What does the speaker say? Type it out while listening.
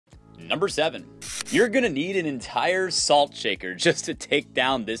Number 7. You're gonna need an entire salt shaker just to take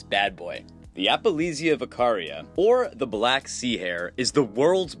down this bad boy. The Aplysia vaccaria, or the black sea hare, is the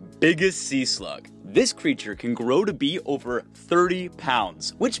world's biggest sea slug. This creature can grow to be over 30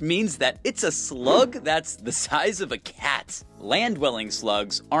 pounds, which means that it's a slug that's the size of a cat. Land-dwelling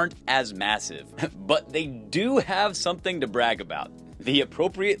slugs aren't as massive, but they do have something to brag about. The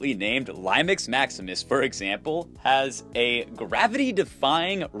appropriately named Limax maximus, for example, has a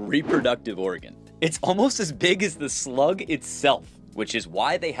gravity-defying reproductive organ. It's almost as big as the slug itself, which is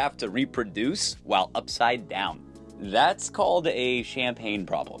why they have to reproduce while upside down. That's called a champagne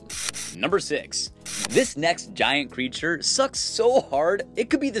problem. Number 6. This next giant creature sucks so hard it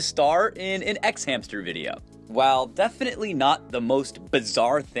could be the star in an xHamster video. While definitely not the most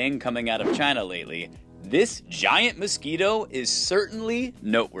bizarre thing coming out of China lately, this giant mosquito is certainly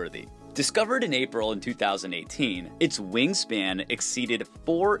noteworthy. Discovered in April in 2018, its wingspan exceeded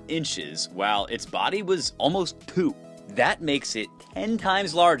 4 inches while its body was almost 2. That makes it 10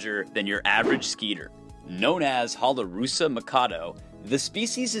 times larger than your average skeeter. Known as Holorusa mikado, the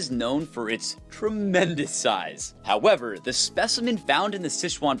species is known for its tremendous size. However, the specimen found in the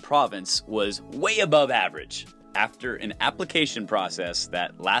Sichuan Province was way above average. After an application process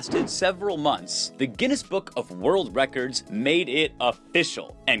that lasted several months, the Guinness Book of World Records made it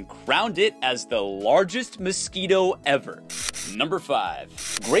official and crowned it as the largest mosquito ever. Number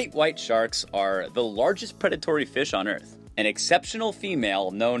 5. Great white sharks are the largest predatory fish on Earth. An exceptional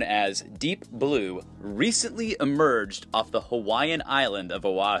female known as Deep Blue recently emerged off the Hawaiian island of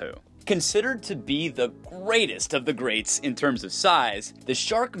Oahu. Considered to be the greatest of the greats in terms of size, the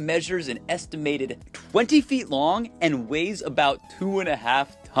shark measures an estimated 20 feet long and weighs about 2.5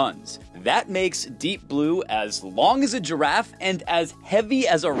 tons. That makes Deep Blue as long as a giraffe and as heavy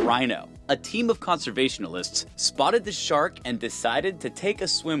as a rhino. A team of conservationists spotted the shark and decided to take a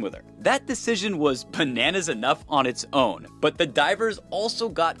swim with her. That decision was bananas enough on its own, but the divers also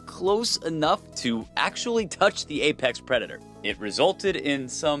got close enough to actually touch the apex predator. It resulted in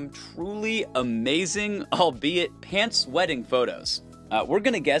some truly amazing, albeit pants-wetting photos. We're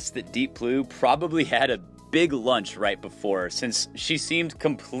gonna guess that Deep Blue probably had a big lunch right before, since she seemed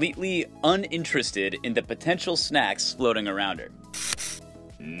completely uninterested in the potential snacks floating around her.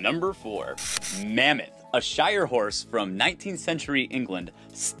 Number 4. Mammoth. A shire horse from 19th century England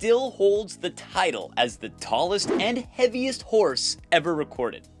still holds the title as the tallest and heaviest horse ever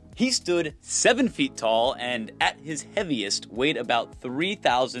recorded. He stood 7 feet tall and at his heaviest weighed about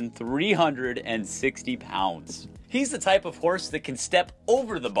 3,360 pounds. He's the type of horse that can step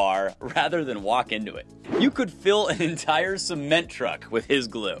over the bar rather than walk into it. You could fill an entire cement truck with his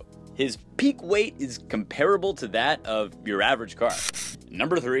glue. His peak weight is comparable to that of your average car.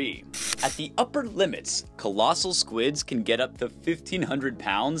 Number 3. At the upper limits, colossal squids can get up to 1,500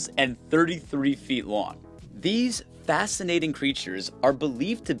 pounds and 33 feet long. These fascinating creatures are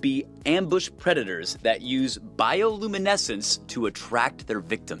believed to be ambush predators that use bioluminescence to attract their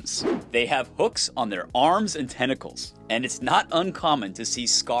victims. They have hooks on their arms and tentacles, and it's not uncommon to see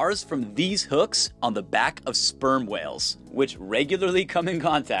scars from these hooks on the back of sperm whales, which regularly come in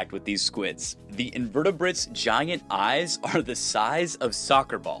contact with these squids. The invertebrates' giant eyes are the size of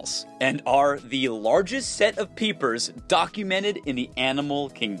soccer balls and are the largest set of peepers documented in the animal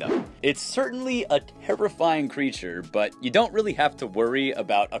kingdom. It's certainly a terrifying creature, but you don't really have to worry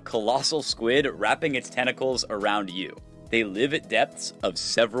about a colossal squid wrapping its tentacles around you. They live at depths of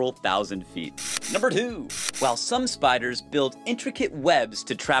several thousand feet. Number 2. While some spiders build intricate webs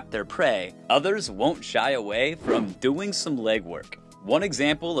to trap their prey, others won't shy away from doing some legwork. One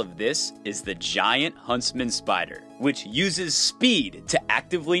example of this is the giant huntsman spider, which uses speed to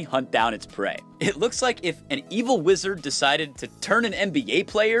actively hunt down its prey. It looks like if an evil wizard decided to turn an NBA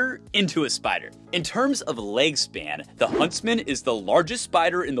player into a spider. In terms of leg span, the huntsman is the largest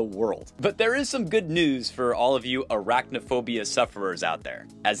spider in the world. But there is some good news for all of you arachnophobia sufferers out there,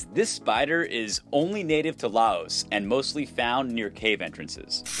 as this spider is only native to Laos and mostly found near cave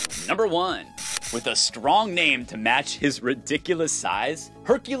entrances. Number 1. With a strong name to match his ridiculous size,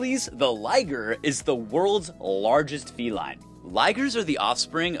 Hercules the liger is the world's largest feline. Ligers are the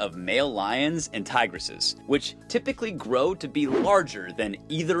offspring of male lions and tigresses, which typically grow to be larger than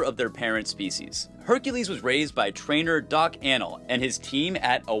either of their parent species. Hercules was raised by trainer Doc Annell and his team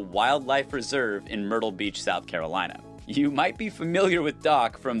at a wildlife reserve in Myrtle Beach, South Carolina. You might be familiar with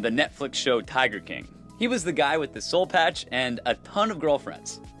Doc from the Netflix show Tiger King. He was the guy with the soul patch and a ton of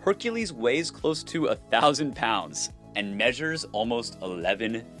girlfriends. Hercules weighs close to 1,000 pounds and measures almost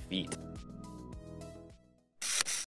 11 feet.